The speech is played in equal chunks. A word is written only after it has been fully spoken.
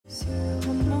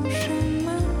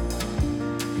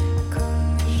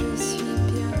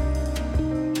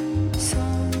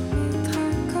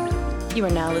You are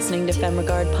now listening to Femme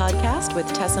Regard Podcast with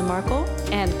Tessa Markle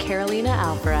and Carolina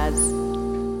Alvarez.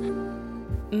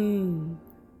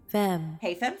 Femme.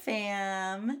 Hey,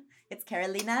 fam. It's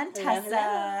Carolina and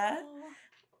Tessa.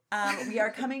 Hello. We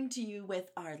are coming to you with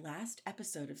our last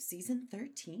episode of season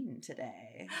 13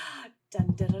 today.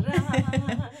 Dun, dun, dun,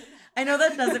 dun. I know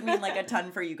that doesn't mean like a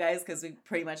ton for you guys because we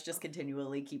pretty much just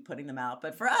continually keep putting them out.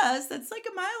 But for us, that's like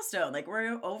a milestone. Like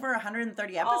we're over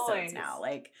 130 episodes Always. now.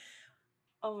 Like,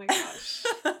 Oh my gosh.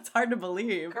 it's hard to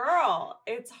believe. Girl,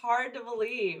 it's hard to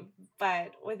believe,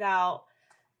 but what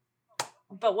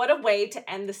a way to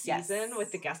end the season Yes.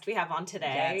 with the guest we have on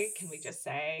today. Yes. Can we just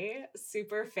say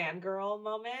super fangirl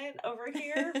moment over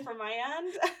here from my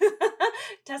end?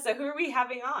 Tessa, who are we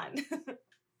having on?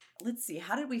 Let's see.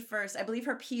 How did we first? I believe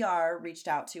her PR reached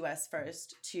out to us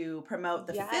first to promote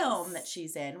the Yes. film that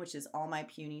she's in, which is All My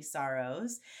Puny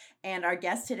Sorrows. And our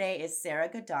guest today is Sarah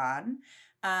Gadon.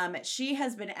 She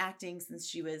has been acting since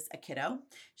she was a kiddo.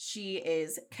 She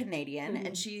is Canadian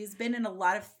and she's been in a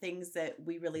lot of things that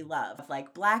we really love,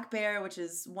 like Black Bear, which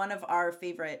is one of our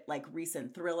favorite like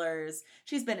recent thrillers.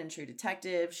 She's been in True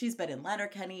Detective. She's been in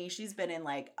Letterkenny. She's been in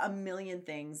like a million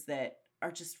things that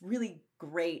are just really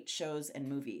great shows and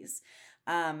movies.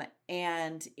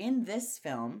 And in this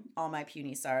film, All My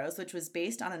Puny Sorrows, which was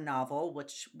based on a novel,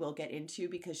 which we'll get into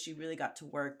because she really got to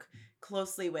work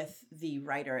closely with the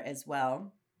writer as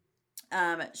well.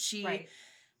 She Right.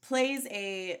 plays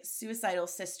a suicidal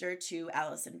sister to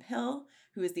Alison Pill,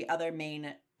 who is the other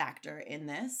main actor in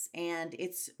this. And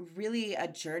it's really a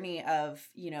journey of,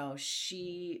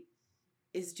 she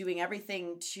is doing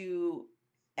everything to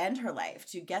end her life,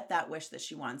 to get that wish that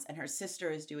she wants. And her sister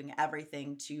is doing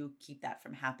everything to keep that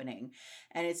from happening.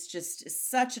 And it's just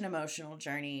such an emotional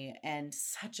journey and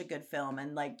such a good film.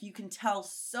 And like, you can tell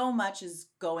so much is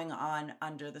going on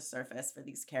under the surface for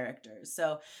these characters.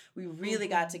 So we really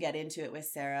got to get into it with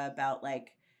Sarah about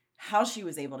like how she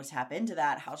was able to tap into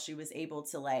that, how she was able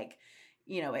to like,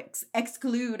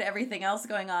 exclude everything else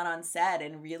going on set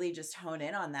and really just hone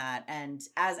in on that. And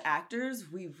as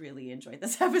actors, we really enjoyed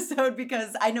this episode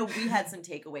because I know we had some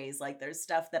takeaways. Like there's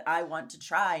stuff that I want to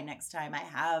try next time I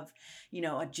have,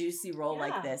 a juicy role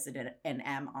like this and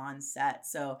am on set.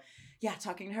 So yeah,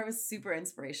 talking to her was super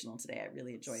inspirational today. I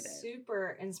really enjoyed it.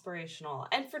 Super inspirational.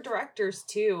 And for directors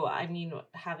too, I mean,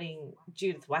 having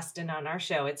Judith Weston on our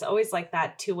show, it's always like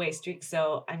that two-way streak.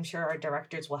 So I'm sure our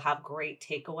directors will have great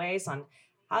takeaways on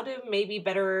how to maybe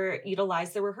better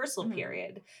utilize the rehearsal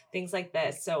period, things like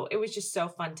this. So it was just so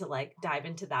fun to like dive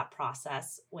into that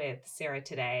process with Sarah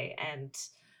today. And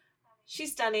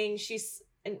she's stunning. She's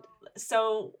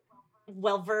so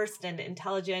well-versed and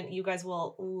intelligent. You guys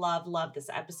will love this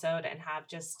episode and have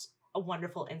just a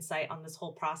wonderful insight on this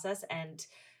whole process and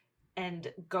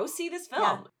go see this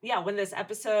film. Yeah, when this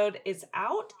episode is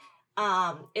out,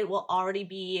 it will already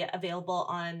be available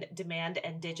on demand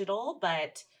and digital,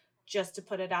 but just to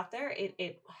put it out there,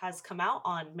 it has come out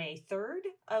on May 3rd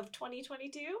of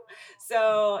 2022.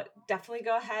 So definitely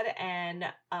go ahead and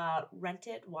rent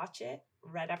it, watch it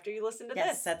right after you listen to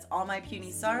Yes, this. that's All My Puny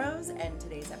Sorrows, and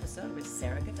today's episode with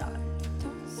Sarah Gadon.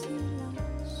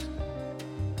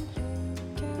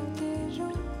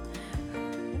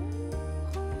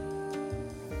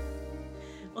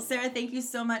 Well, Sarah, thank you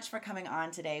so much for coming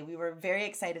on today. We were very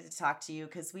excited to talk to you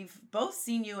because we've both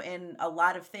seen you in a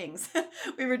lot of things.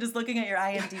 We were just looking at your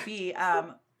IMDb.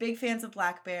 Big fans of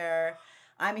Black Bear.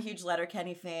 I'm a huge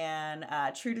Letterkenny fan,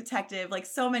 True Detective, like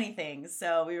so many things.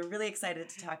 So we were really excited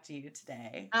to talk to you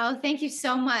today. Oh, thank you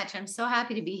so much. I'm so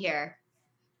happy to be here.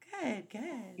 Good.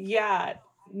 Yeah.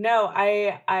 No,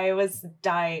 I was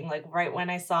dying like right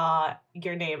when I saw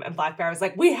your name and Black Bear. I was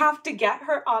like, we have to get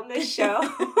her on this show.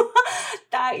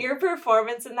 That your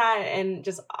performance in that, and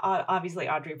just obviously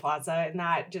Audrey Plaza in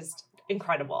that, just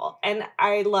incredible. And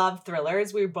I love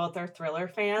thrillers. We both are thriller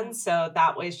fans, so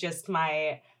that was just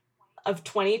of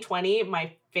 2020,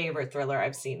 my favorite thriller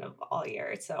I've seen of all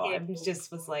year. So I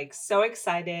just was like so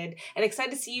excited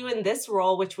to see you in this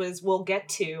role, which we'll get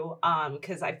to,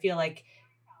 because I feel like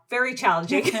very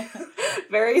challenging,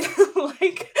 very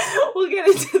like, we'll get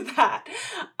into that.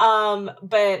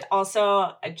 But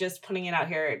also just putting it out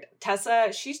here,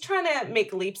 Tessa, she's trying to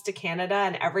make leaps to Canada.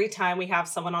 And every time we have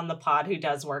someone on the pod who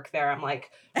does work there, I'm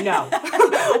like, no,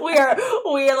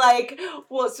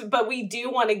 but we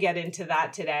do want to get into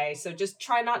that today. So just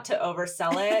try not to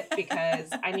oversell it because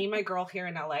I need my girl here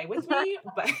in LA with me,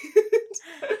 but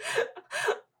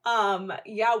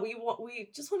Yeah, we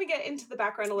just want to get into the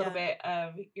background a little Yeah. bit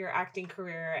of your acting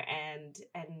career, and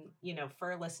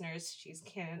for listeners, she's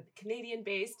Canadian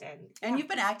based, and And you've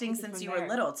been acting take it since from you were there.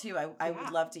 little too. I would Yeah.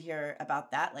 love to hear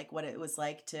about that, like what it was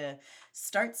like to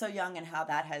start so young and how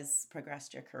that has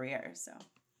progressed your career. So,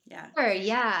 yeah. Sure,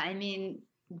 yeah. I mean,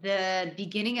 the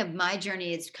beginning of my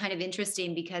journey is kind of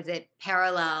interesting because it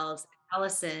parallels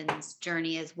Allison's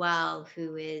journey as well,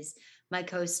 who is my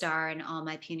co-star in All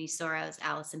My Puny Sorrows,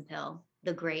 Allison Pill,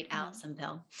 the great Mhm. Allison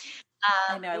Pill.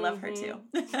 I know, I love her too.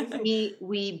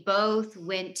 We both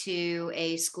went to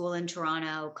a school in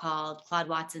Toronto called Claude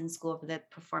Watson School for the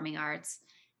Performing Arts.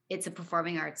 It's a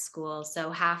performing arts school,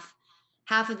 so half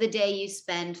of the day you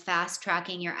spend fast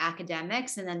tracking your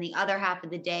academics, and then the other half of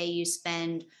the day you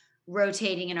spend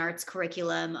rotating an arts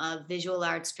curriculum of visual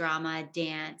arts, drama,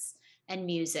 dance, and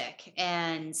music.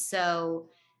 And so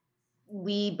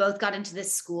we both got into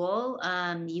this school.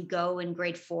 You go in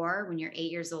grade 4 when you're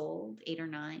 8 years old, 8 or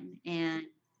 9,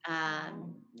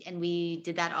 and we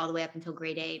did that all the way up until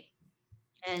grade 8.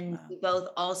 And Wow. we both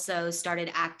also started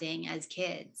acting as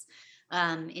kids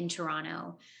in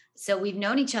Toronto. So we've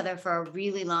known each other for a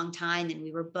really long time, and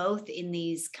we were both in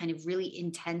these kind of really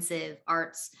intensive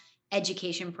arts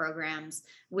education programs,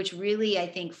 which really, I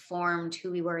think, formed who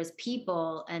we were as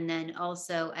people and then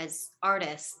also as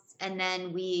artists. And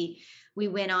then we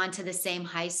went on to the same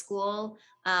high school,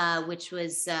 which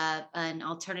was an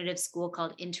alternative school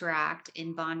called Interact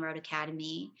in Vaughan Road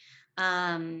Academy.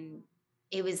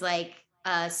 It was like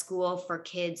a school for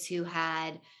kids who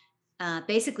had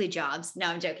basically jobs. No,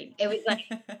 I'm joking. It was like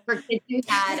for kids who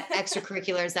had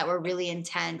extracurriculars that were really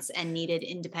intense and needed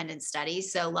independent study.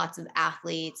 So lots of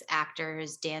athletes,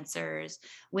 actors, dancers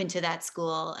went to that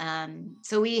school.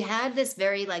 So we had this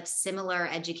very like similar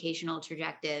educational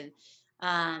trajectory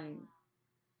um,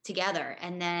 together.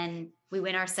 And then we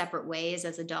went our separate ways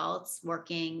as adults,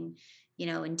 working,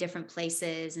 in different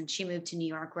places. And she moved to New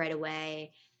York right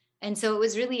away. And so it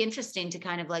was really interesting to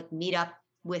kind of like meet up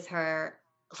with her,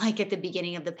 like at the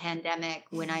beginning of the pandemic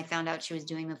when I found out she was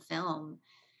doing the film.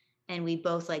 And we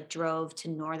both like drove to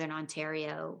Northern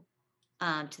Ontario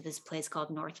to this place called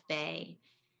North Bay.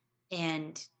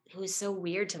 And it was so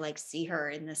weird to like see her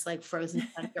in this like frozen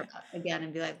tundra again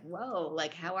and be like, whoa,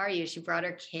 like, how are you? She brought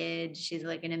her kid. She's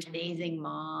like an amazing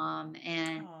mom.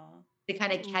 And Aw. to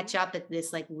kind of catch up at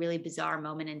this like really bizarre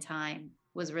moment in time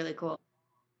was really cool.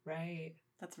 Right.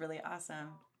 That's really awesome.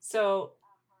 So,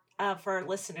 for our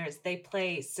listeners, they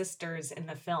play sisters in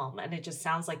the film, and it just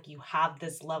sounds like you have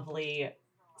this lovely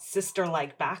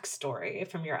sister-like backstory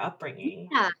from your upbringing.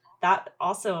 Yeah. That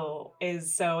also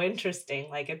is so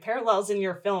interesting. Like it parallels in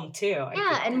your film too.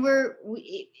 Yeah. And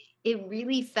it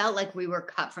really felt like we were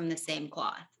cut from the same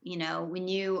cloth, when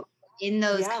you in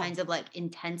those Yeah. kinds of like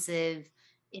intensive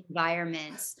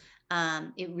environments,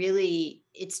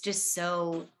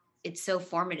 it's so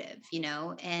formative,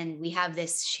 and we have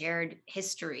this shared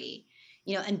history,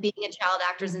 and being a child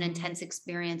actor is an Mhm. intense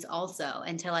experience also.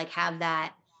 And to like have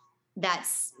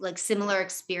that's like similar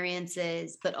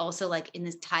experiences, but also like in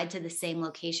this tied to the same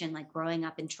location, like growing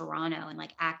up in Toronto and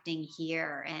like acting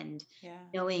here and Yeah.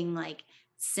 knowing like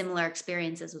similar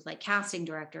experiences with like casting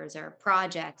directors or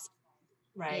projects,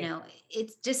 Right.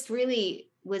 it's just really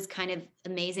was kind of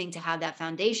amazing to have that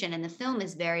foundation. And the film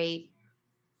is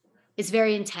it's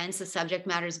very intense. The subject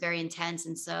matter is very intense.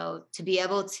 And so to be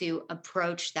able to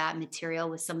approach that material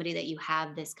with somebody that you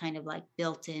have this kind of like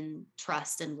built-in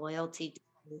trust and loyalty to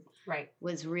Right.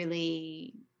 was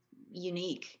really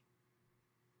unique.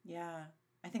 Yeah.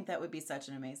 I think that would be such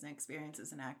an amazing experience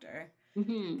as an actor.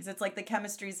 Mm-hmm. Because it's like the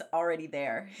chemistry's already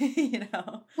there,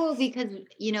 Well, because,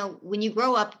 when you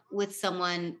grow up with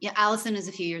someone, Allison is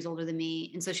a few years older than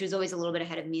me. And so she was always a little bit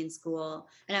ahead of me in school.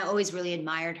 And I always really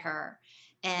admired her.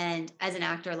 And as an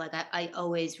actor, like I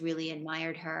always really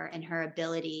admired her and her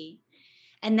ability.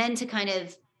 And then to kind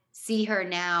of see her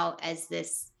now as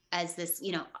this,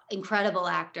 incredible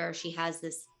actor. She has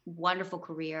this wonderful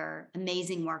career,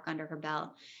 amazing work under her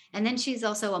belt. And then she's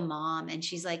also a mom, and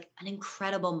she's like an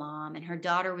incredible mom. And her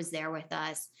daughter was there with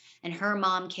us, and her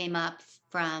mom came up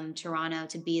from Toronto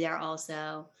to be there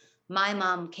also. My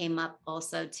mom came up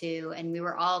also too. And we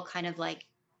were all kind of like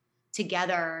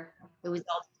together. It was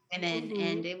all women. Mhm.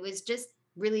 And it was just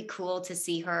really cool to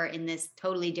see her in this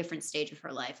totally different stage of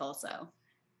her life also.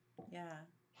 Yeah.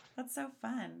 That's so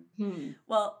fun. Hmm.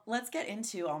 Well, let's get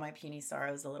into All My Puny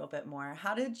Sorrows a little bit more.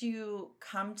 How did you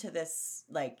come to this?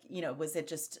 Like, was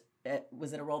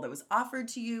it a role that was offered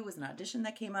to you? Was it an audition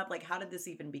that came up? Like, how did this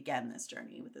even begin, this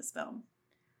journey with this film?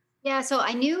 Yeah, so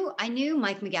I knew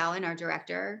Mike McGowan, our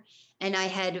director, and I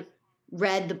had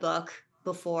read the book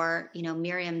before. You know,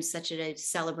 Miriam's such a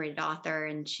celebrated author,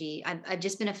 and I've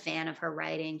just been a fan of her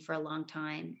writing for a long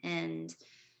time. And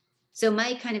so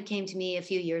Mike kind of came to me a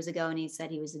few years ago and he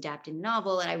said he was adapting the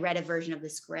novel, and I read a version of the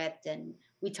script and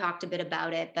we talked a bit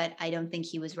about it, but I don't think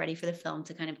he was ready for the film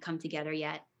to kind of come together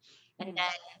yet. And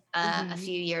then a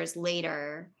few years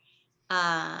later,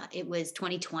 it was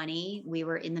 2020. We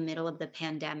were in the middle of the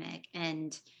pandemic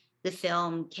and the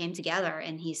film came together,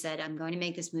 and he said, I'm going to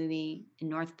make this movie in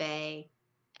North Bay.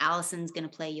 Allison's going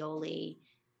to play Yoli.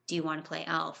 Do you want to play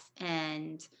Elf?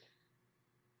 And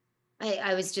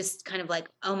I was just kind of like,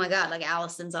 oh my God, like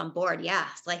Allison's on board. Yeah.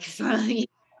 Like for 20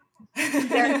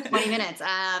 minutes.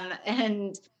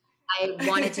 And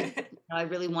I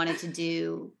really wanted to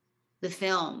do the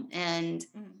film. And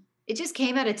it just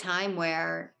came at a time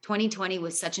where 2020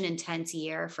 was such an intense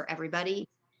year for everybody.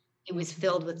 It was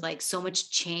filled with like so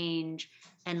much change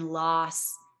and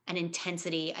loss and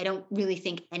intensity. I don't really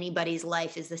think anybody's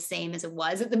life is the same as it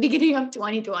was at the beginning of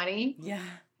 2020. Yeah.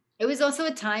 It was also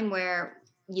a time where,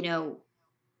 you know,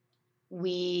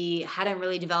 we hadn't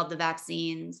really developed the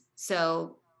vaccines.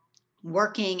 So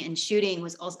working and shooting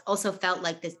was also felt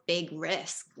like this big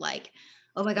risk, like,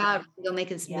 oh my God, we're gonna make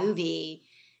this movie.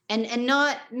 And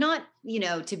not, you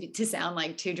know, to sound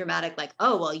like too dramatic, like,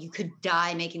 oh, well, you could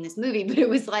die making this movie. But it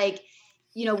was like,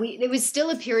 you know, it was still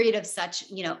a period of such,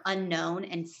 you know, unknown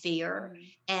and fear.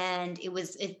 And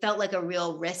it felt like a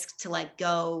real risk to like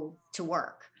go to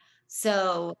work.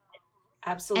 So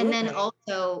absolutely. And then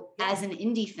also as an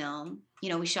indie film, you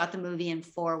know, we shot the movie in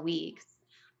 4 weeks.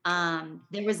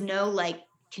 There was no like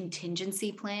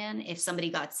contingency plan if somebody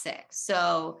got sick.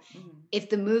 So if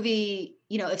the movie,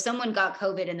 you know, if someone got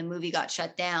COVID and the movie got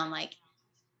shut down, like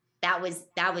that was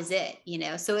it, you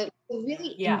know? So it was a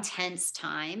really intense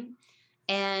time,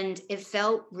 and it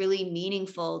felt really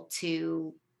meaningful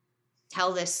to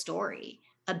tell this story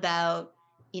about,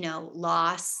 you know,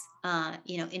 loss,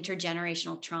 you know,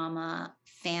 intergenerational trauma,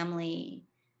 family,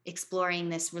 exploring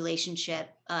this relationship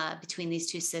between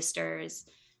these two sisters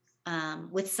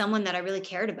with someone that I really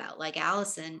cared about, like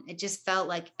Allison. It just felt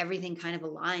like everything kind of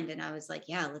aligned, and I was like,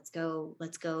 yeah, let's go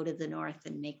to the North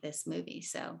and make this movie.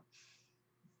 So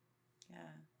yeah,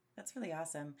 that's really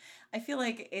awesome. I feel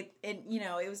like it you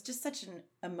know, it was just such an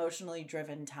emotionally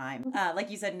driven time. Like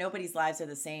you said, nobody's lives are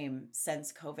the same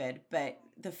since COVID, but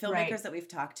the filmmakers that we've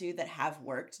talked to that have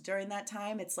worked during that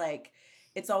time, it's like,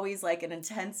 it's always like an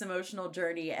intense emotional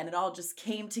journey, and it all just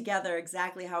came together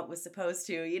exactly how it was supposed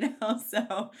to, you know?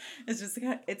 So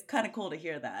it's kind of cool to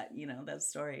hear that, you know, those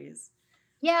stories.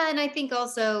 Yeah. And I think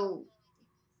also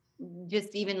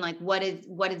just even like, what is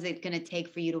it going to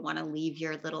take for you to want to leave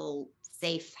your little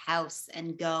safe house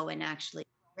and go and actually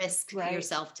risk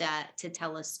yourself to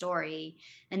tell a story?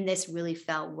 And this really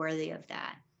felt worthy of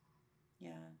that.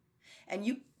 Yeah. And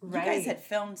you guys had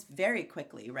filmed very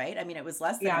quickly, right? I mean, it was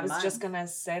less than a month. I was just going to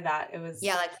say that. It was,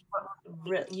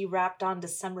 you wrapped on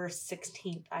December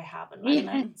 16th, I have in my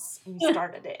notes. And you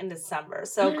started it in December.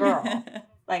 So girl,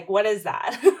 like, what is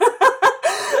that?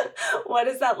 What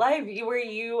is that like?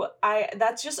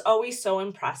 That's just always so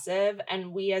impressive.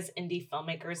 And we as indie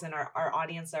filmmakers and our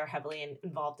audience are heavily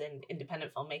involved in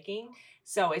independent filmmaking.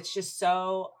 So it's just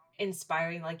so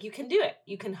inspiring. Like, you can do it,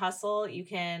 you can hustle, you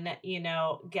can, you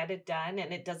know, get it done,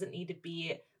 and it doesn't need to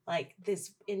be like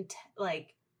this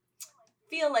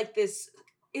feel like this,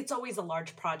 it's always a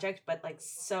large project, but like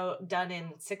so done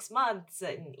in 6 months,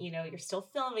 and you know, you're still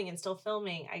filming.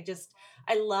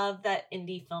 I love that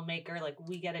indie filmmaker, like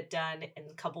we get it done in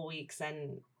a couple weeks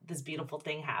and this beautiful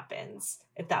thing happens,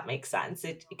 if that makes sense.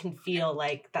 It can feel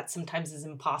like that sometimes is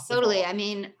impossible. Totally. I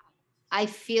mean, I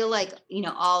feel like, you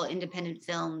know, all independent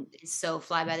film is so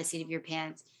fly by the seat of your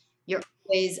pants. You're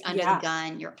always under the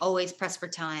gun. You're always pressed for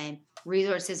time.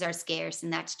 Resources are scarce.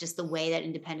 And that's just the way that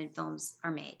independent films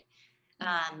are made.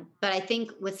 But I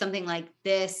think with something like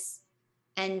this,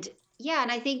 and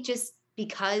I think just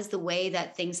because the way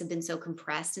that things have been so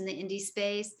compressed in the indie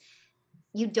space,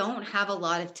 you don't have a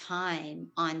lot of time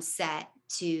on set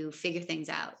to figure things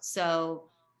out. So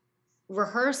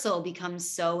rehearsal becomes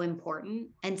so important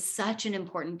and such an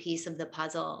important piece of the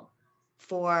puzzle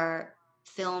for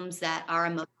films that are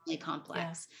emotionally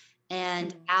complex.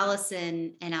 And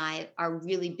Allison and I are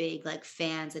really big like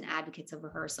fans and advocates of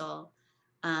rehearsal.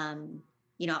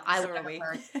 You know, I want to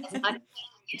rehearse as much.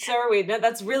 So are we. No,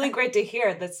 that's really great to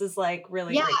hear. This is like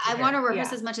really great to I hear. want to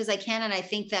rehearse as much as I can. And I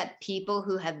think that people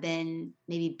who have been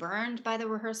maybe burned by the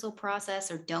rehearsal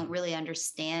process or don't really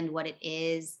understand what it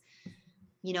is,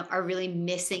 you know, are really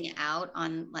missing out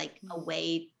on like a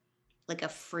way, like a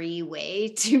free way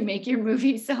to make your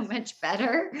movie so much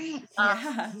better.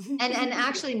 And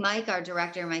actually Mike, our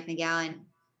director, Mike McGowan,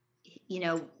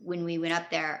 when we went up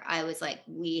there, I was like,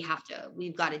 we've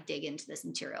got to dig into this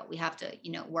material. We have to,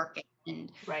 work it.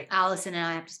 And Right. Allison and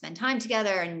I have to spend time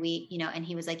together. And we, and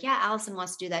he was like, yeah, Allison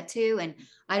wants to do that too. And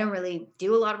I don't really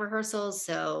do a lot of rehearsals.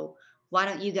 So why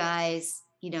don't you guys,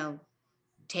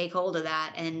 take hold of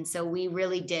that? And so we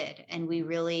really did. And we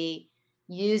really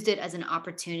used it as an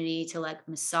opportunity to like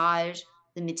massage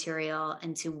the material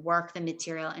and to work the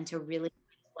material and to really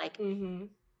like Mm-hmm.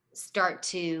 start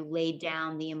to lay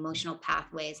down the emotional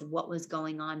pathways of what was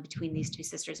going on between these two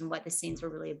sisters and what the scenes were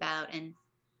really about. And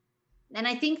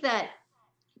I think that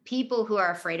people who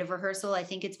are afraid of rehearsal, I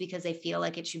think it's because they feel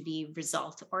like it should be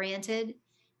result oriented.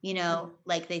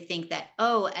 Like they think that,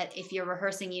 if you're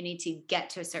rehearsing, you need to get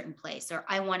to a certain place, or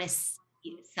I want to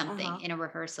see something in a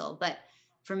rehearsal. But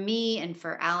for me and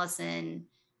for Allison,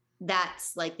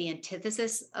 that's like the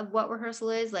antithesis of what rehearsal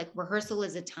is. Like rehearsal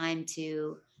is a time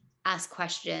to ask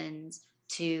questions,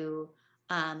 to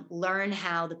learn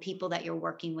how the people that you're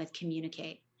working with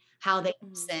communicate, how they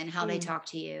listen, how they talk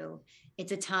to you.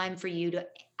 It's a time for you to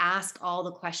ask all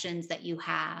the questions that you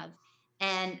have.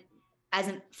 And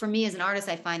for me as an artist,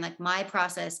 I find like my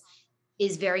process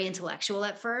is very intellectual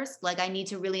at first. Like I need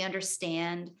to really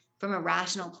understand from a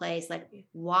rational place, like,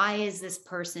 why is this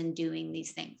person doing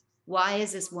these things? Why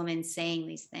is this woman saying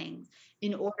these things?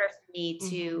 In order for me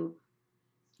to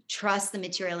trust the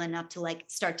material enough to like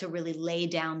start to really lay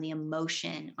down the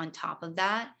emotion on top of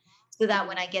that, so that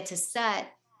when I get to set,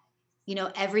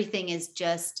 everything is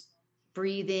just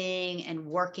breathing and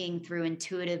working through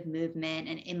intuitive movement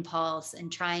and impulse and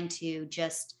trying to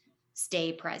just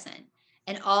stay present.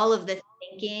 And all of the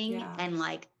thinking and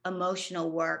like emotional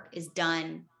work is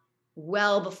done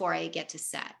well before I get to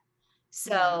set.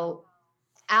 So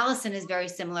Allison is very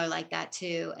similar like that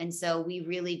too. And so we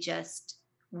really just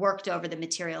worked over the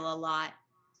material a lot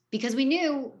because we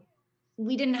knew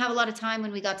we didn't have a lot of time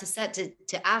when we got to set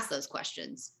to ask those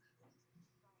questions.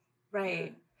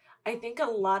 Right. I think a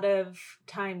lot of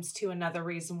times too, another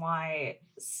reason why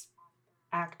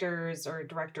actors or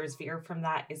directors veer from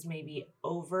that is maybe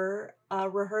over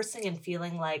rehearsing and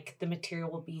feeling like the material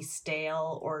will be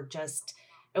stale or just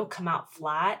it'll come out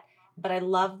flat. But I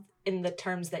love in the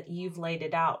terms that you've laid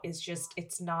it out is just,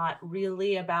 it's not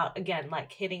really about, again,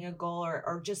 like hitting a goal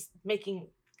or just making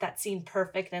that scene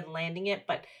perfect and landing it,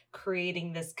 but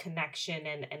creating this connection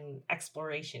and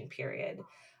exploration period.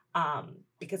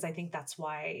 Because I think that's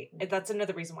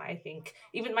another reason why I think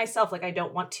even myself, like I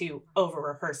don't want to over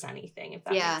rehearse anything, if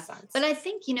that makes sense. But I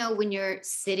think, when you're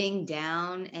sitting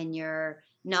down and you're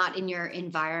not in your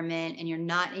environment and you're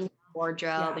not in your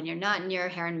wardrobe and you're not in your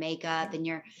hair and makeup and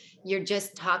you're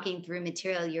just talking through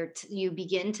material, you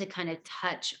begin to kind of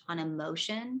touch on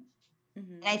emotion.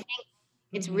 And I think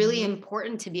it's really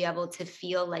important to be able to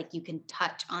feel like you can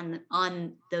touch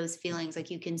on those feelings, like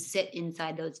you can sit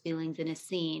inside those feelings in a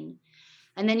scene.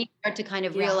 And then you start to kind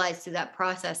of realize through that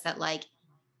process that like,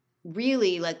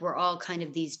 really, like we're all kind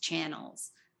of these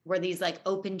channels. We're these like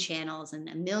open channels and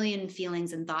a million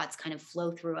feelings and thoughts kind of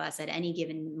flow through us at any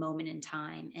given moment in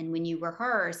time. And when you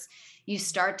rehearse, you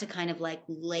start to kind of like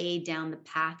lay down the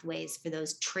pathways for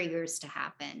those triggers to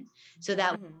happen. So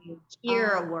that when you hear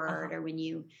a word or when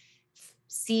you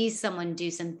see someone do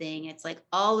something, it's like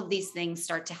all of these things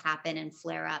start to happen and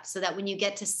flare up, so that when you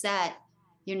get to set,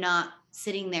 you're not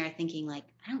sitting there thinking like,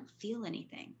 I don't feel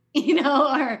anything, or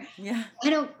I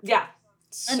don't. Yeah.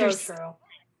 So true.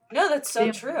 No, that's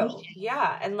so true.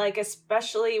 Yeah. And like,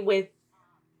 especially with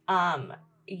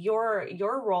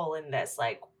your role in this,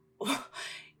 like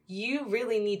you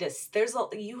really need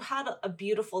you had a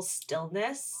beautiful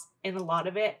stillness in a lot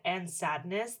of it and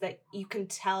sadness that you can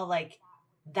tell like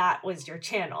that was your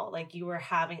channel. Like you were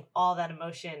having all that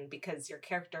emotion because your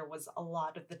character was a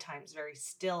lot of the times very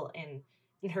still in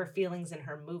her feelings and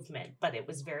her movement, but it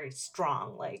was very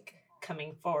strong, like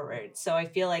coming forward. So I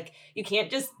feel like you can't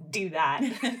just do that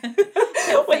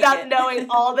without knowing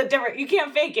all the different, you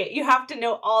can't fake it. You have to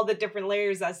know all the different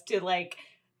layers as to like,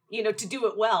 to do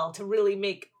it well, to really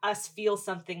make us feel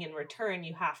something in return,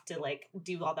 you have to like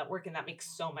do all that work. And that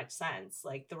makes so much sense.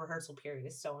 Like the rehearsal period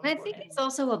is so important. I think it's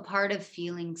also a part of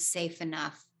feeling safe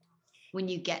enough when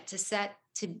you get to set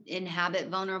to inhabit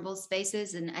vulnerable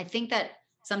spaces. And I think that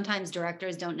sometimes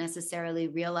directors don't necessarily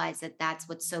realize that that's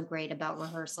what's so great about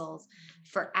rehearsals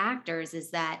for actors,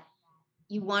 is that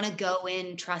you want to go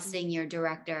in trusting your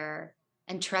director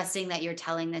and trusting that you're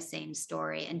telling the same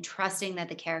story and trusting that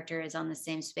the character is on the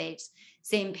same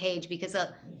page, because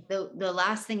the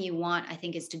last thing you want, I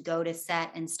think, is to go to set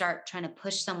and start trying to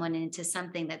push someone into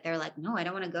something that they're like, no, I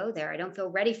don't want to go there. I don't feel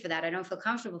ready for that. I don't feel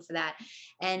comfortable for that.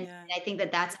 And I think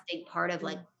that that's a big part of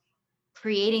like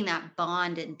creating that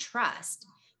bond and trust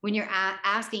when you're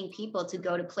asking people to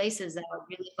go to places that are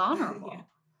really vulnerable. Yeah.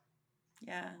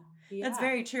 Yeah. That's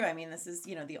very true. I mean, this is,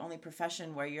 the only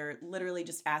profession where you're literally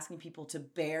just asking people to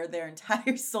bare their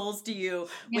entire souls to you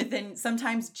within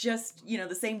sometimes just,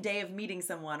 the same day of meeting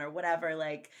someone or whatever.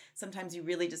 Like sometimes you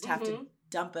really just have to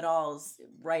dump it all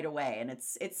right away. And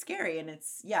it's scary. And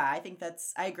I think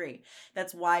I agree.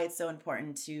 That's why it's so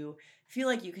important to feel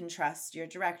like you can trust your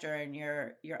director and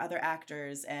your other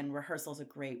actors, and rehearsal's a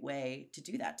great way to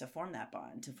do that, to form that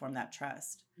bond, to form that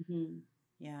trust. Mm-hmm.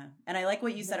 Yeah. And I like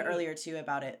what you said earlier too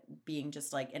about it being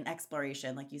just like an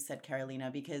exploration, like you said, Carolina,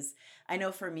 because I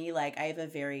know for me, like I have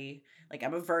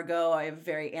I'm a Virgo, I have a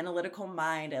very analytical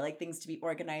mind. I like things to be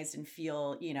organized and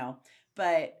feel,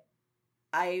 but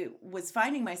I was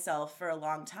finding myself for a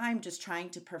long time just trying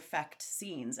to perfect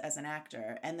scenes as an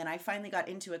actor. And then I finally got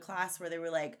into a class where they were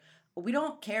like, we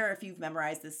don't care if you've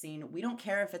memorized this scene. We don't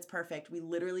care if it's perfect. We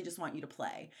literally just want you to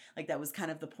play. Like that was kind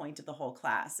of the point of the whole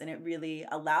class. And it really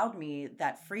allowed me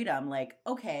that freedom, like,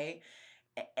 okay.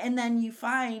 And then you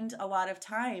find a lot of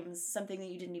times something that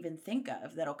you didn't even think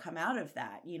of that'll come out of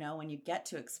that, when you get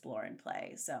to explore and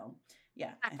play. So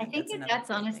yeah. I think that's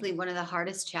honestly one of the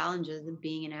hardest challenges of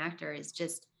being an actor, is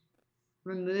just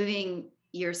removing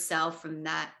yourself from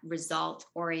that result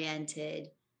oriented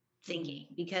thinking,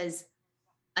 because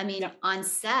I mean, on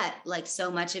set, like so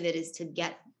much of it is to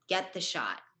get the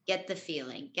shot, get the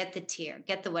feeling, get the tear,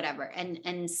 get the whatever.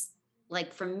 And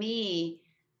like for me,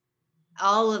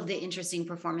 all of the interesting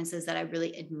performances that I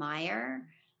really admire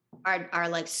are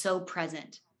like so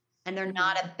present, and they're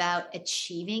not about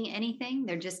achieving anything.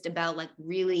 They're just about like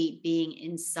really being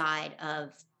inside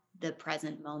of the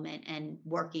present moment and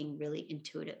working really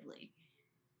intuitively.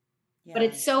 Yeah. But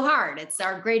it's so hard. It's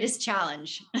our greatest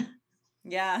challenge.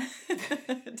 Yeah,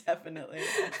 definitely.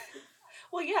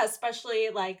 Well, yeah, especially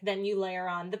like then you layer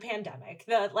on the pandemic,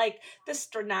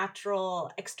 the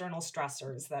natural external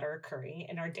stressors that are occurring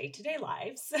in our day-to-day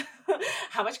lives,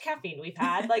 how much caffeine we've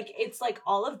had. Like, it's like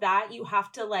all of that. You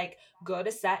have to like go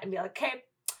to set and be like, okay,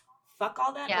 fuck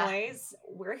all that noise.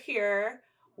 We're here.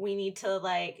 We need to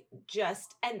like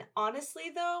and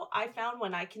honestly though, I found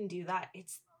when I can do that,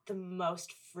 it's the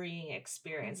most freeing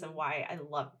experience and why I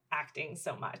love acting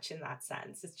so much in that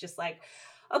sense. It's just like,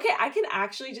 okay, I can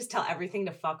actually just tell everything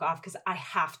to fuck off because I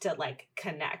have to like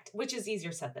connect, which is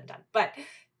easier said than done. But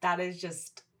that is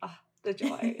just the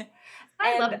joy.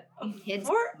 I love kids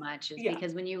so much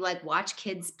because when you like watch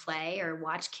kids play or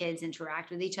watch kids interact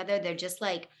with each other, they're just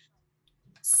like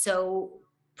so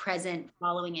present,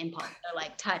 following impulse. They're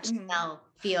like touch, smell,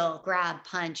 feel, grab,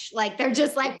 punch. Like they're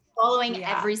just like following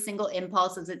every single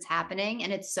impulse as it's happening,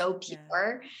 and it's so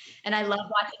pure. And I love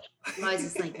watching. I was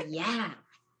just like, yeah,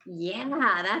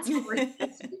 that's what we're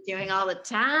doing all the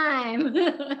time.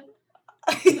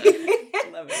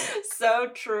 Love it. So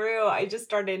true. I just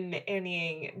started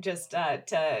nannying just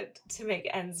to make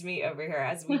ends meet over here,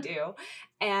 as we do,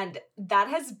 and that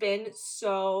has been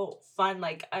so fun.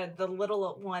 Like the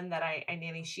little one that I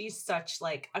nanny, she's such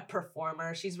like a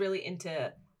performer. She's really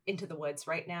into the woods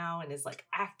right now and is like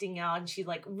acting out, and she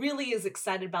like really is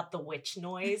excited about the witch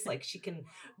noise. Like she can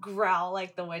growl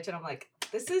like the witch, and I'm like,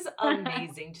 this is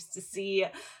amazing just to see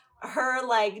her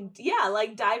like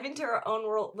dive into her own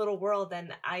little world.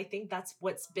 And I think that's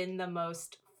what's been the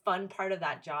most fun part of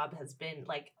that job, has been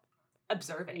like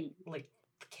observing like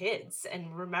kids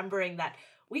and remembering that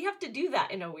we have to do that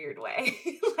in a weird way.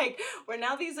 Like we're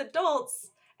now these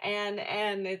adults and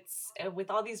it's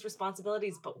with all these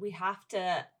responsibilities, but we have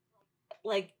to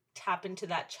like tap into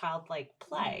that childlike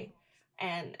play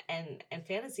and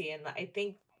fantasy. And I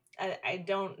think I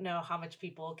don't know how much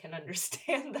people can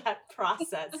understand that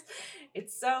process.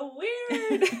 It's so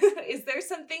weird. Is there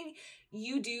something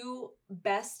you do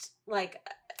best, like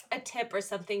a tip or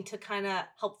something to kind of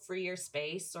help free your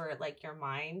space or like your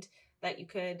mind that you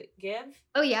could give?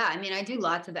 Oh yeah. I mean, I do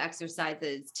lots of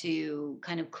exercises to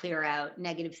kind of clear out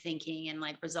negative thinking and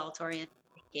like result-oriented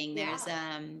thinking. There's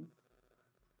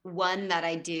one that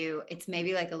I do. It's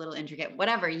maybe like a little intricate,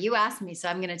 whatever. You asked me, so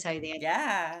I'm going to tell you the answer.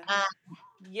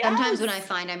 Yeah. Sometimes when I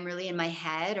find I'm really in my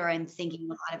head or I'm thinking a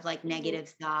lot of like negative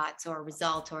thoughts or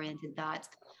result-oriented thoughts,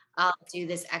 I'll do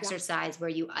this exercise where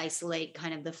you isolate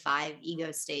kind of the 5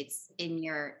 ego states in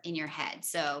your head.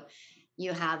 So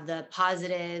you have the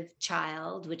positive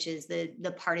child, which is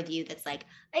the part of you that's like,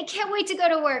 I can't wait to go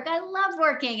to work. I love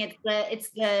working. It's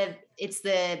the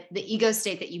ego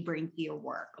state that you bring to your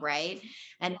work, right?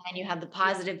 And then you have the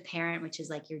positive parent, which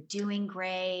is like, you're doing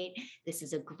great. This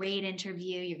is a great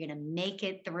interview. You're going to make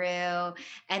it through.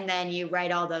 And then you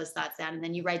write all those thoughts down. And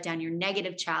then you write down your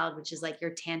negative child, which is like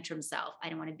your tantrum self. I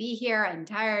don't want to be here. I'm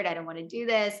tired. I don't want to do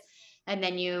this. And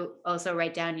then you also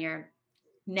write down your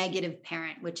negative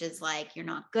parent, which is like, you're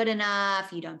not good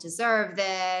enough, you don't deserve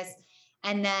this.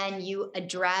 And then you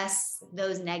address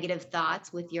those negative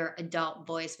thoughts with your adult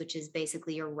voice, which is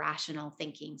basically your rational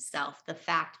thinking self, the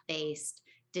fact-based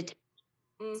detective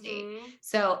state.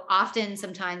 So often,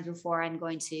 sometimes before I'm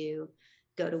going to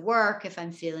go to work, if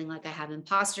I'm feeling like I have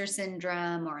imposter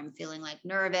syndrome or I'm feeling like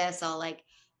nervous, I'll like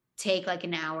take like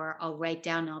an hour, I'll write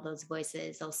down all those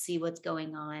voices, I'll see what's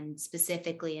going on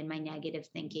specifically in my negative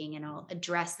thinking, and I'll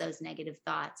address those negative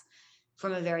thoughts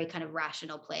from a very kind of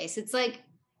rational place. It's like,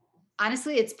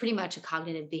 honestly, it's pretty much a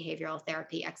cognitive behavioral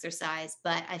therapy exercise,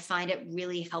 but I find it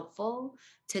really helpful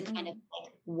to kind of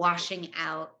like washing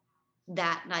out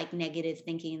that like negative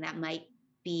thinking that might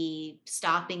be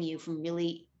stopping you from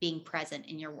really being present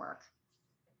in your work.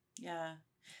 Yeah,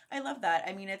 I love that.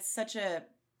 I mean,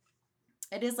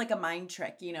 it is like a mind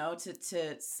trick, you know,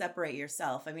 to separate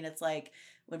yourself. I mean, it's like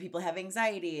when people have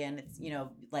anxiety and it's, you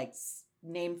know, like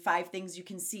name 5 things you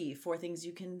can see, 4 things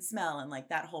you can smell, and like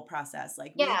that whole process,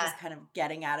 like really just kind of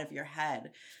getting out of your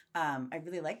head. I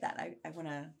really like that. I want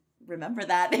to remember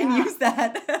that and use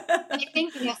that. I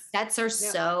think sets are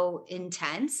so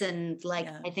intense, and like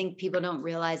I think people don't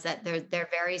realize that they're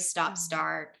very stop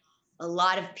start. A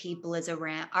lot of people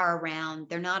are around.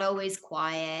 They're not always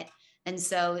quiet. And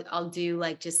so I'll do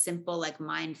like just simple like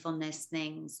mindfulness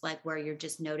things, like where you're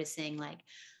just noticing like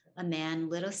a man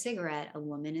lit a cigarette, a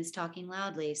woman is talking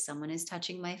loudly, someone is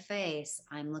touching my face,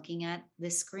 I'm looking at the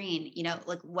screen, you know,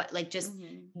 like what, like just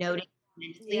noting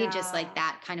mentally, just like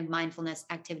that kind of mindfulness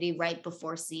activity right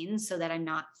before scenes, so that I'm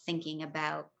not thinking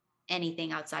about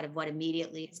anything outside of what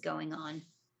immediately is going on.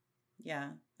 Yeah,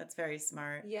 that's very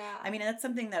smart. Yeah. I mean, that's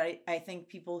something that I think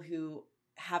people who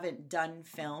haven't done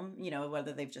film, you know,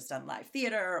 whether they've just done live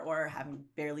theater or haven't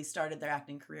barely started their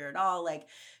acting career at all, like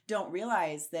don't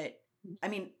realize that. I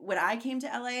mean, when I came to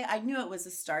LA, I knew it was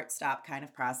a start-stop kind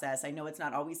of process. I know it's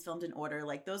not always filmed in order.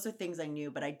 Like those are things I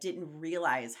knew, but I didn't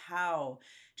realize how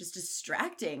just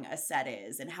distracting a set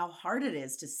is and how hard it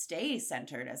is to stay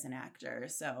centered as an actor.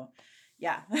 So,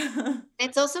 yeah.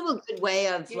 It's also a good way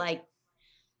of like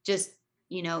just,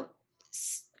 you know,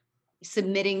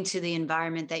 submitting to the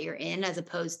environment that you're in, as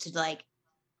opposed to like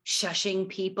shushing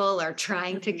people or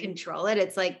trying to control it.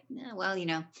 It's like, well, you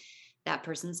know, that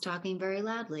person's talking very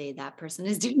loudly, that person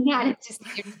is doing that. It's just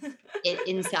it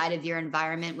inside of your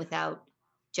environment without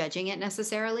judging it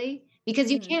necessarily,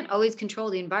 because you can't always control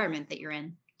the environment that you're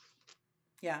in.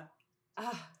 Yeah.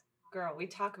 Girl, we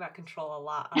talk about control a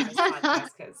lot on this podcast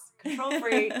because control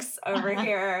freaks over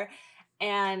here.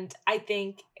 And I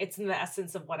think it's in the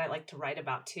essence of what I like to write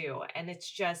about too. And it's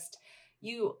just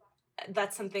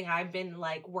that's something I've been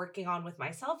like working on with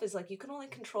myself, is like, you can only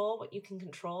control what you can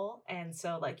control. And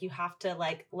so like, you have to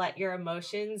like, let your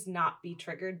emotions not be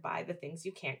triggered by the things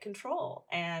you can't control.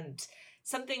 And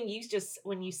something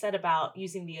when you said about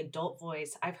using the adult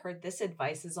voice, I've heard this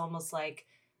advice is almost like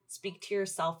speak to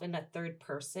yourself in a third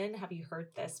person. Have you heard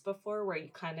this before, where you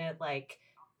kind of like,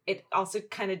 it also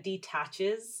kind of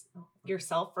detaches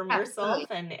yourself from yourself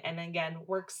and again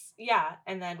works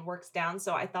down.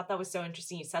 So I thought that was so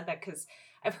interesting you said that, because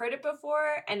I've heard it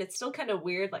before and it's still kind of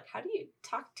weird. Like, how do you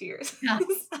talk to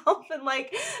yourself in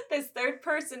like this third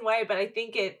person way? But I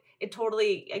think it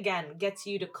totally, again, gets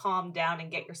you to calm down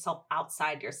and get yourself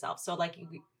outside yourself. So like,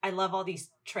 I love all these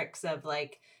tricks of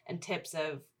like, and tips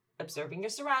of observing your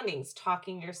surroundings,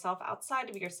 talking yourself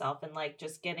outside of yourself, and like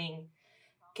just getting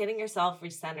yourself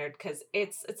recentered, because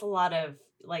it's a lot of,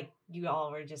 like you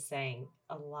all were just saying,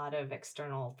 a lot of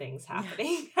external things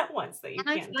happening at once that you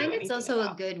can't do. I find it's also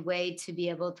a good way to be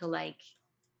able to like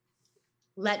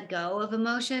let go of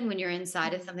emotion when you're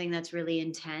inside of something that's really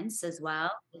intense as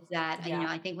well. Is that, you know,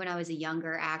 I think when I was a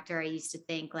younger actor, I used to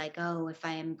think like, oh, if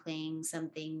I am playing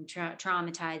something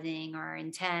traumatizing or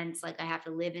intense, like I have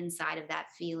to live inside of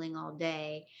that feeling all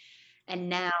day. And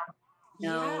now,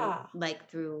 like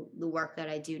through the work that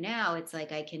I do now, it's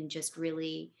like I can just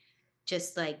really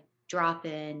just like drop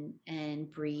in and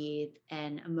breathe,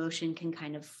 and emotion can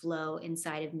kind of flow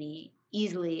inside of me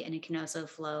easily, and it can also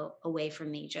flow away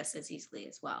from me just as easily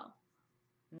as well.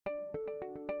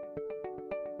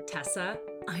 Tessa,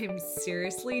 I'm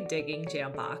seriously digging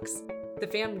Jambox. The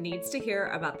fam needs to hear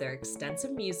about their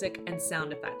extensive music and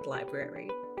sound effect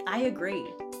library. I agree.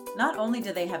 Not only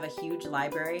do they have a huge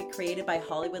library created by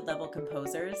Hollywood-level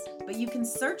composers, but you can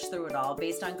search through it all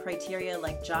based on criteria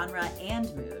like genre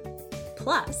and mood.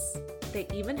 Plus, they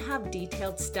even have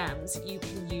detailed stems you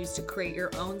can use to create your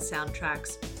own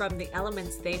soundtracks from the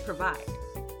elements they provide.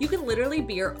 You can literally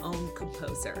be your own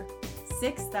composer.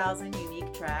 6,000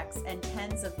 unique tracks and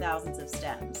tens of thousands of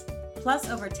stems. plus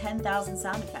over 10,000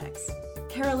 sound effects.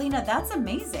 Carolina, that's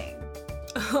amazing.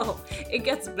 Oh, it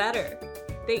gets better.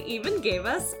 They even gave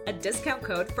us a discount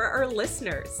code for our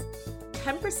listeners.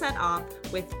 10% off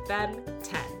with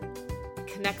FEM10.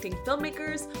 Connecting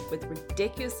filmmakers with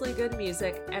ridiculously good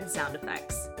music and sound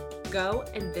effects. Go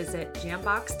and visit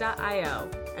jambox.io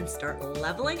and start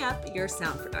leveling up your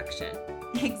sound production.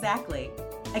 Exactly.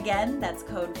 Again, that's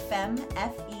code FEMME,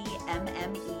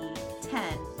 F-E-M-M-E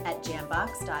 10 at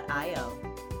jambox.io.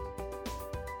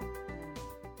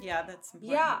 Yeah, that's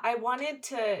important. Yeah, I wanted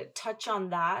to touch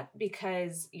on that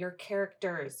because your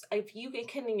characters, if you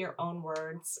can in your own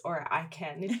words, or I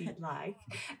can if you'd like,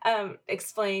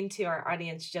 explain to our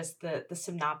audience just the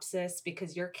synopsis,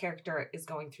 because your character is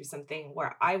going through something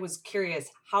where I was curious,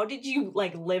 how did you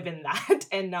like live in that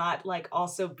and not like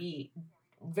also be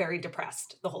very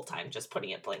depressed the whole time, just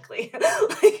putting it blankly.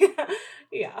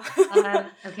 Yeah.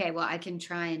 Okay, well, I can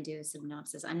try and do a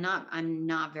synopsis. I'm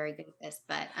not very good at this,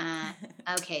 but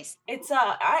okay. It's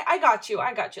I got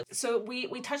you. So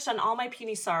we touched on All My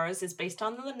Puny Sorrows is based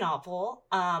on the novel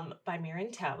by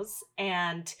Miriam Toews,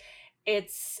 and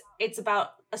it's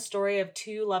about a story of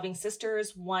two loving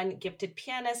sisters, one gifted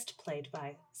pianist played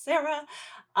by Sarah,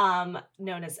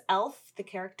 known as Elf, the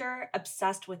character,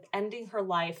 obsessed with ending her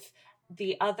life.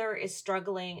 The other is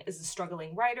a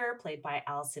struggling writer played by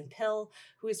Alison Pill,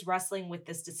 who is wrestling with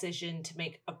this decision to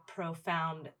make a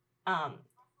profound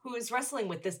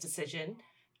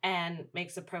and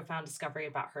makes a profound discovery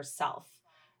about herself.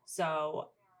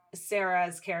 So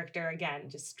Sarah's character, again,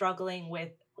 just struggling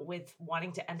with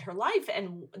wanting to end her life,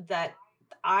 and that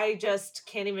I just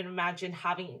can't even imagine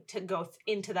having to go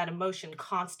into that emotion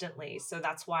constantly. So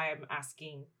that's why I'm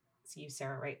asking you,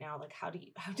 Sarah, right now, like, how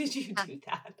did you do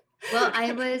that? Well,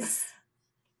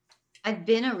 I've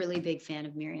been a really big fan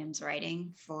of Miriam's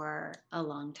writing for a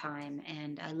long time,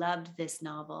 and I loved this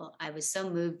novel. I was so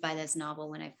moved by this novel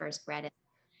when I first read it.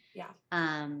 Yeah.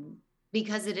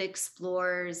 Because it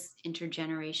explores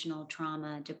intergenerational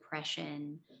trauma,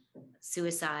 depression,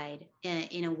 suicide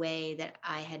in a way that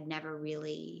I had never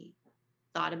really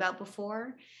thought about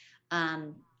before.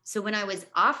 So when I was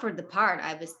offered the part,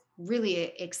 I was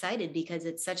really excited because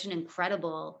it's such an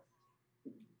incredible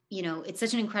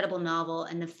novel,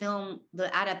 and the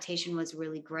adaptation was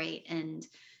really great. And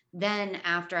then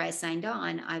after I signed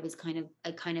on, I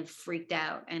kind of freaked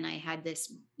out, and I had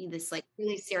this like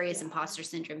really serious imposter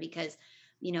syndrome because,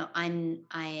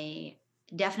 I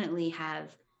definitely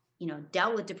have,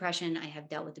 dealt with depression. I have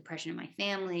dealt with depression in my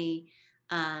family,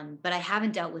 but I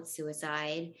haven't dealt with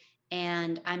suicide,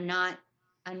 and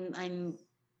I'm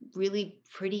really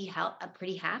pretty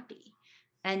happy.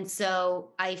 And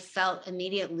so I felt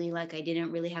immediately like I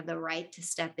didn't really have the right to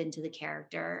step into the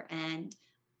character. And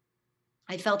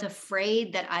I felt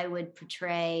afraid that I wouldn't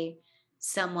portray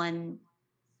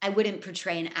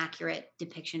an accurate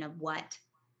depiction of what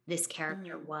this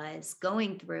character was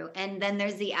going through. And then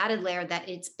there's the added layer that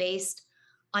it's based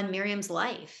on Miriam's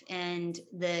life. And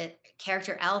the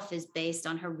character Elf is based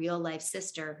on her real life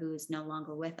sister who's no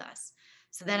longer with us.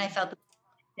 So then I felt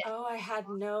I had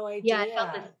no idea. Yeah, I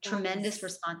felt this tremendous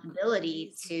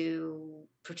responsibility to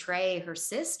portray her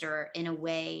sister in a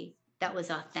way that was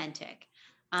authentic.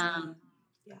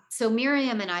 So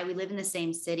Miriam and we live in the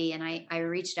same city, and I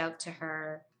reached out to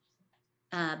her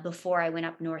before I went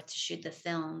up north to shoot the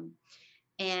film.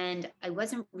 And I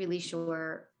wasn't really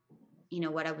sure,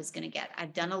 what I was going to get.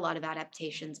 I've done a lot of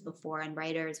adaptations before, and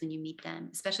writers, when you meet them,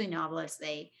 especially novelists,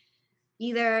 they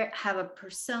either have a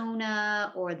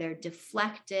persona, or they're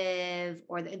deflective,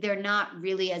 or they're not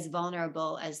really as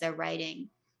vulnerable as they're writing.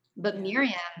 But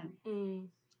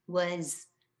Miriam was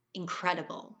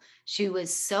incredible. She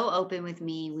was so open with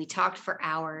me. We talked for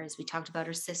hours. We talked about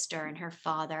her sister and her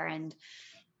father and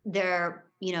their,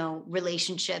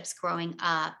 relationships growing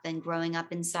up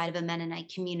inside of a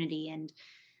Mennonite community,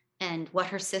 and what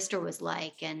her sister was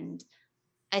like. And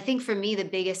I think for me, the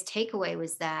biggest takeaway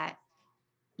was that,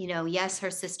 yes,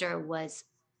 her sister was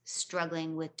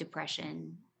struggling with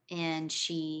depression, and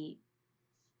she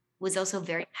was also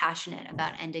very passionate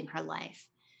about ending her life.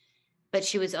 But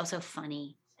she was also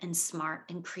funny and smart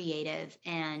and creative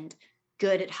and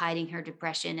good at hiding her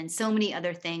depression and so many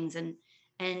other things.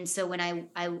 And so when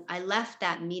I left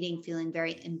that meeting feeling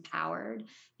very empowered,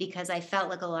 because I felt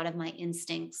like a lot of my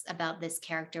instincts about this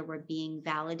character were being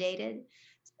validated.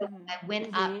 So when I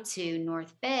went up to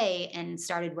North Bay and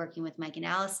started working with Mike and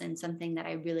Allison, something that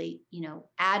I really,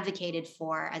 advocated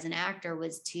for as an actor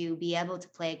was to be able to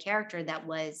play a character that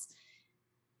was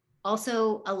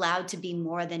also allowed to be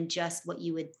more than just what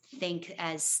you would think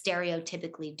as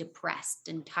stereotypically depressed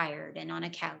and tired and on a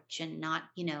couch and not,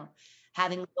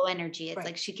 having low energy. It's Right.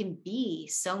 like she can be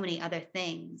so many other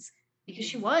things because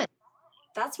she was.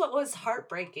 That's what was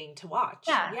heartbreaking to watch.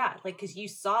 Yeah. Yeah. Like, because you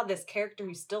saw this character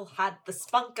who still had the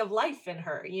spunk of life in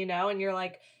her, you know, and you're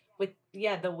like, with,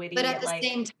 the witty, But at the like,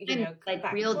 same you time, know, like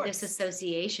back and real forth.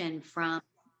 disassociation from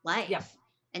life Yep.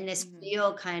 and this Mhm.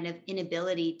 real kind of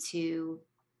inability to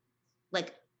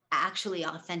like actually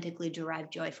authentically derive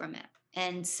joy from it.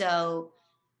 And so,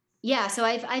 yeah, so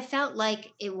I felt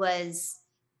like it was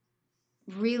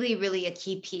really, really a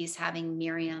key piece having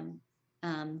Miriam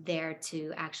there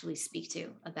to actually speak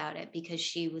to about it because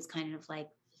she was kind of like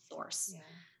the source.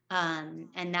 Yeah.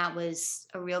 And that was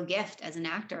a real gift as an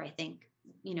actor, I think,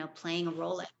 you know, playing a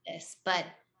role like this. But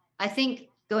I think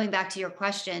going back to your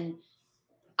question,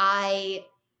 I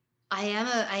I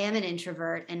am an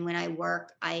introvert, and when I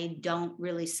work, I don't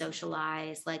really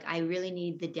socialize. Like I really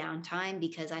need the downtime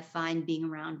because I find being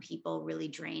around people really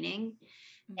draining.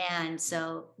 And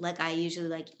so like I usually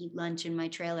like eat lunch in my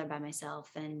trailer by myself.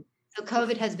 And so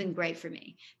COVID has been great for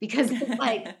me because it's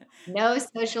like no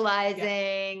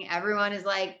socializing, everyone is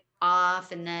like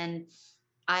off. And then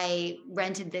I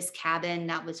rented this cabin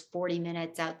that was 40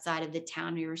 minutes outside of the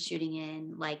town we were shooting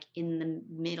in, like in the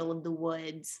middle of the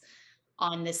woods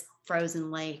on this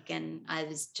frozen lake. And I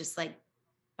was just like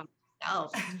by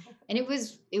myself. And it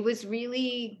was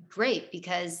really great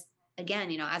because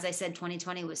again, you know, as I said,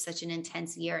 2020 was such an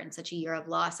intense year and such a year of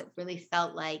loss. It really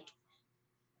felt like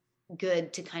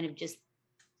good to kind of just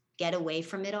get away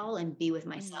from it all and be with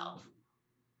myself.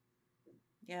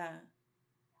 Yeah.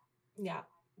 Yeah.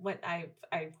 When I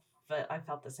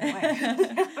felt the same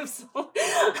way. Absolutely.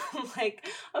 I'm like,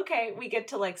 okay, we get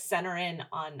to like center in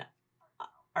on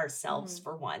ourselves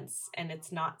for once, and it's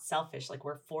not selfish. Like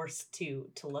we're forced to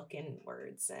look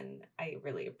inwards, and I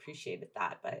really appreciated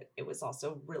that. But it was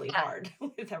also really hard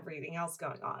with everything else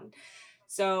going on.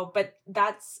 So,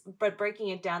 but breaking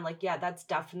it down, like, yeah, that's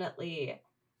definitely,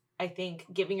 I think,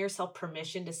 giving yourself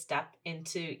permission to step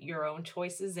into your own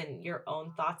choices and your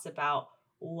own thoughts about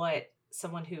what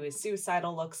someone who is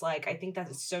suicidal looks like. I think that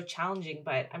is so challenging,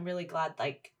 but I'm really glad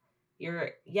like you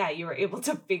were able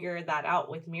to figure that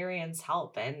out with Miriam's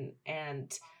help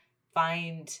and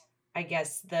find, I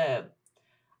guess,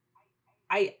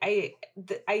 I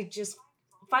just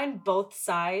find both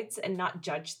sides and not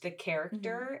judge the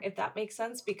character, if that makes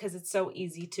sense, because it's so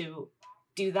easy to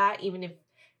do that even if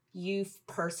you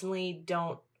personally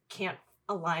can't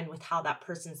align with how that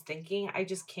person's thinking. I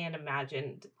just can't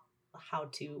imagine how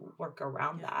to work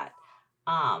around that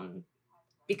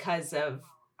because of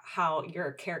how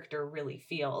your character really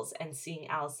feels, and seeing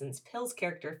Allison's Pill's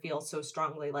character feel so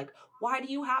strongly like, why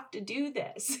do you have to do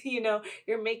this? You know,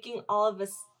 you're making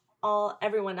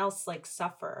everyone else like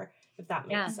suffer, if that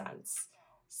makes sense.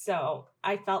 So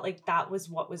I felt like that was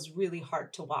what was really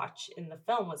hard to watch in the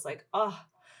film, was like, oh,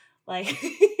 like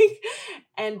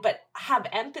but have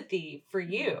empathy for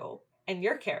you and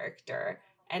your character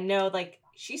and know like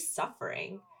she's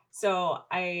suffering. So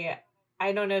I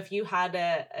don't know if you had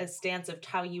a stance of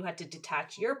how you had to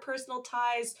detach your personal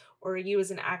ties, or you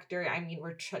as an actor. I mean,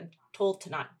 we're told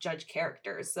to not judge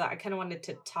characters. So I kind of wanted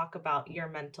to talk about your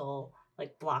mental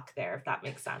like block there, if that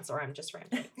makes sense, or I'm just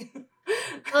rambling.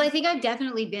 Well, I think I've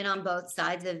definitely been on both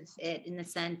sides of it in the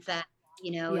sense that,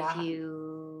 you know, Yeah. if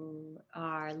you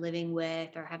are living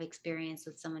with or have experience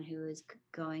with someone who is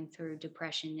going through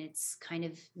depression, it's kind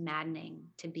of maddening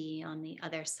to be on the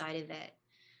other side of it.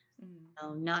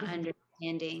 Not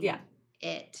understanding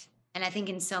it. And I think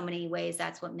in so many ways,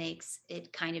 that's what makes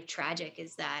it kind of tragic,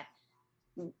 is that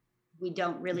we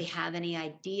don't really have any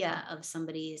idea of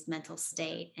somebody's mental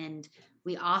state. And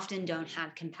we often don't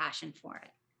have compassion for it.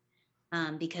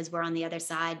 Because we're on the other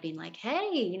side being like,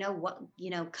 hey, you know what, you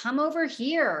know, come over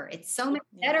here. It's so much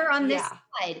better on this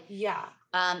side. Yeah.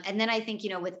 And then I think, you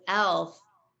know, with Elf,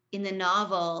 in the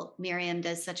novel, Miriam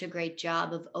does such a great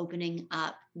job of opening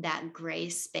up that gray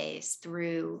space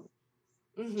through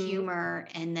humor,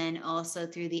 and then also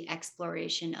through the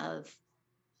exploration of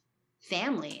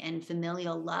family and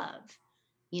familial love,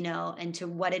 you know, and to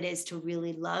what it is to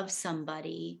really love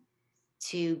somebody,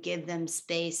 to give them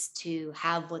space to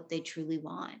have what they truly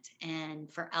want.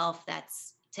 And for Elf,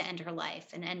 that's to end her life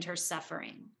and end her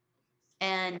suffering.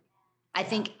 And I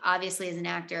think obviously as an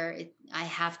actor, I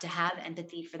have to have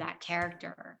empathy for that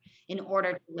character in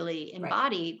order to really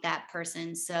embody that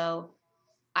person. So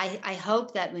I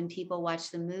hope that when people watch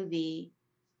the movie,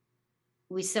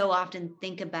 we so often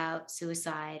think about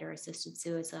suicide or assisted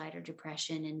suicide or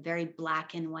depression in very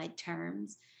black and white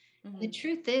terms. The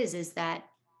truth is that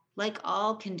like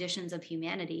all conditions of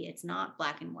humanity, it's not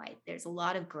black and white. There's a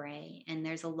lot of gray, and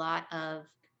there's a lot of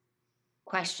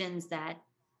questions that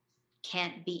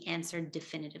can't be answered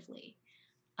definitively.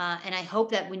 And I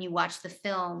hope that when you watch the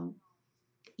film,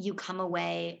 you come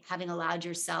away having allowed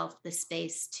yourself the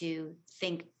space to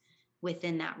think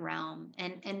within that realm.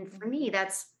 And for me,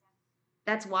 that's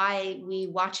why we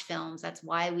watch films. That's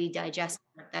why we digest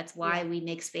it. That's why we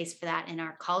make space for that in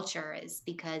our culture, is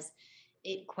because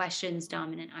it questions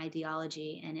dominant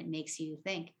ideology and it makes you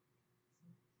think.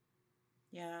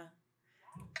 Yeah.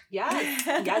 Yes,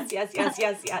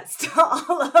 to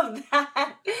all of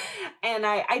that. And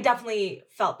I definitely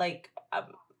felt like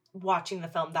watching the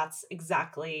film, that's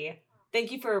exactly,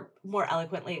 thank you for more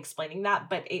eloquently explaining that,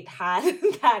 but it had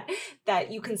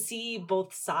that you can see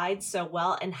both sides so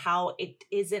well, and how it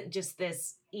isn't just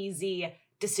this easy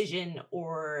decision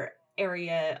or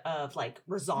area of like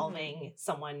resolving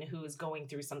someone who's going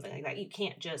through something like that. You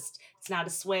can't just, it's not a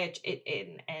switch.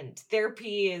 And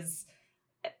therapy is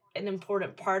an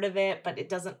important part of it, but it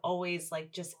doesn't always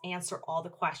like just answer all the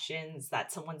questions that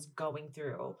someone's going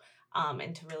through.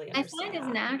 And to really understand, I find as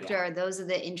an actor, those are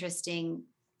the interesting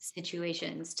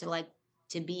situations to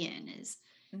be in, is,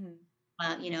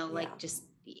 just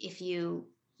if you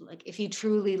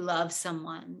truly love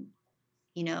someone,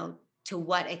 to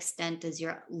what extent does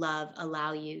your love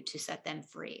allow you to set them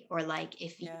free? Or like,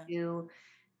 if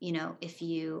if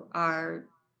you are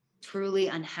truly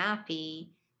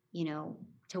unhappy,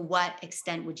 to what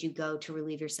extent would you go to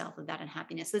relieve yourself of that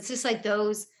unhappiness? It's just like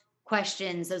those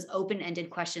questions, those open-ended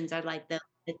questions are like the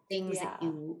things that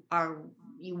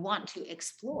you want to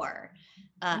explore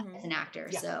as an actor.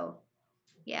 Yeah. So,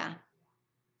 yeah.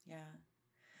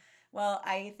 Well,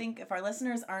 I think if our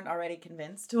listeners aren't already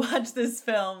convinced to watch this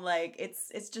film, like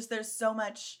it's just, there's so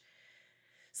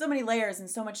many layers and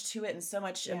so much to it and so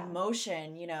much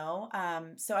emotion,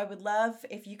 So I would love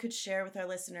if you could share with our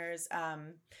listeners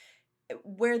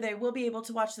where they will be able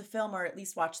to watch the film, or at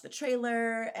least watch the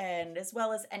trailer, and as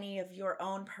well as any of your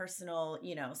own personal,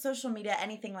 social media,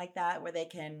 anything like that, where they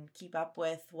can keep up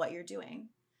with what you're doing.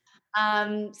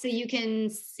 So you can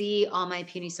see all my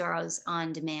Puny Sorrows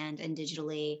on demand and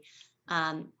digitally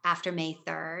after May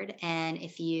 3rd. And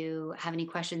if you have any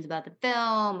questions about the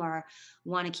film or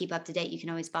want to keep up to date, you can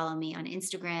always follow me on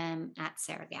Instagram at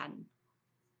Sarah Gadden.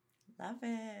 Love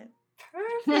it.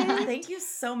 Perfect. Thank you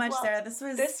so much, Sarah. This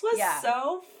was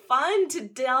so fun to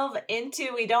delve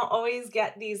into. We don't always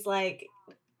get these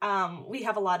we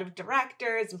have a lot of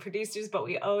directors and producers, but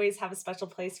we always have a special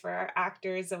place for our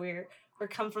actors. So we're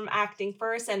come from acting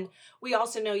first, and we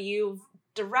also know you've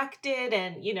directed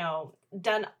and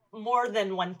done more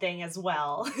than one thing as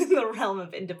well in the realm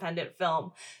of independent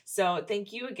film. So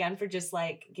thank you again for just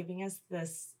giving us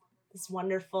this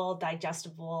wonderful,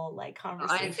 digestible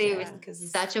conversation. Honestly, it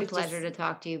was such a pleasure to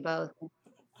talk to you both.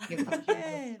 Your question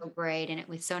was so great, and it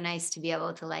was so nice to be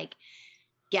able to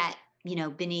get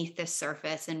beneath the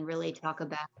surface and really talk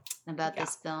about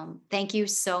this film. Thank you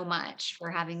so much for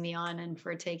having me on and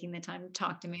for taking the time to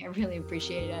talk to me. I really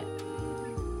appreciate it.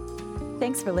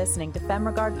 Thanks for listening to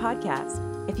FemRegard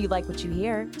Podcast. If you like what you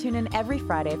hear, tune in every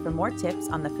Friday for more tips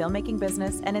on the filmmaking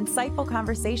business and insightful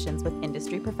conversations with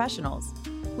industry professionals.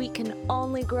 We can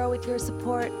only grow with your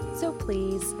support, so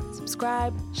please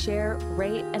subscribe, share,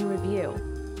 rate, and review.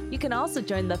 You can also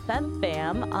join the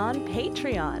FemFam on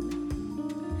Patreon.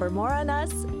 For more on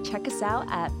us, check us out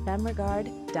at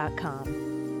femregard.com.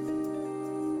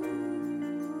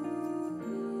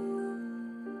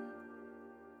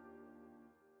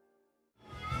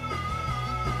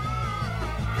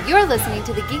 You're listening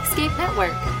to the Geekscape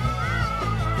Network.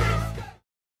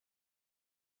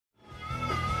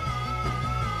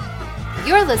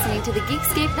 You're listening to the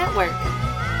Geekscape Network.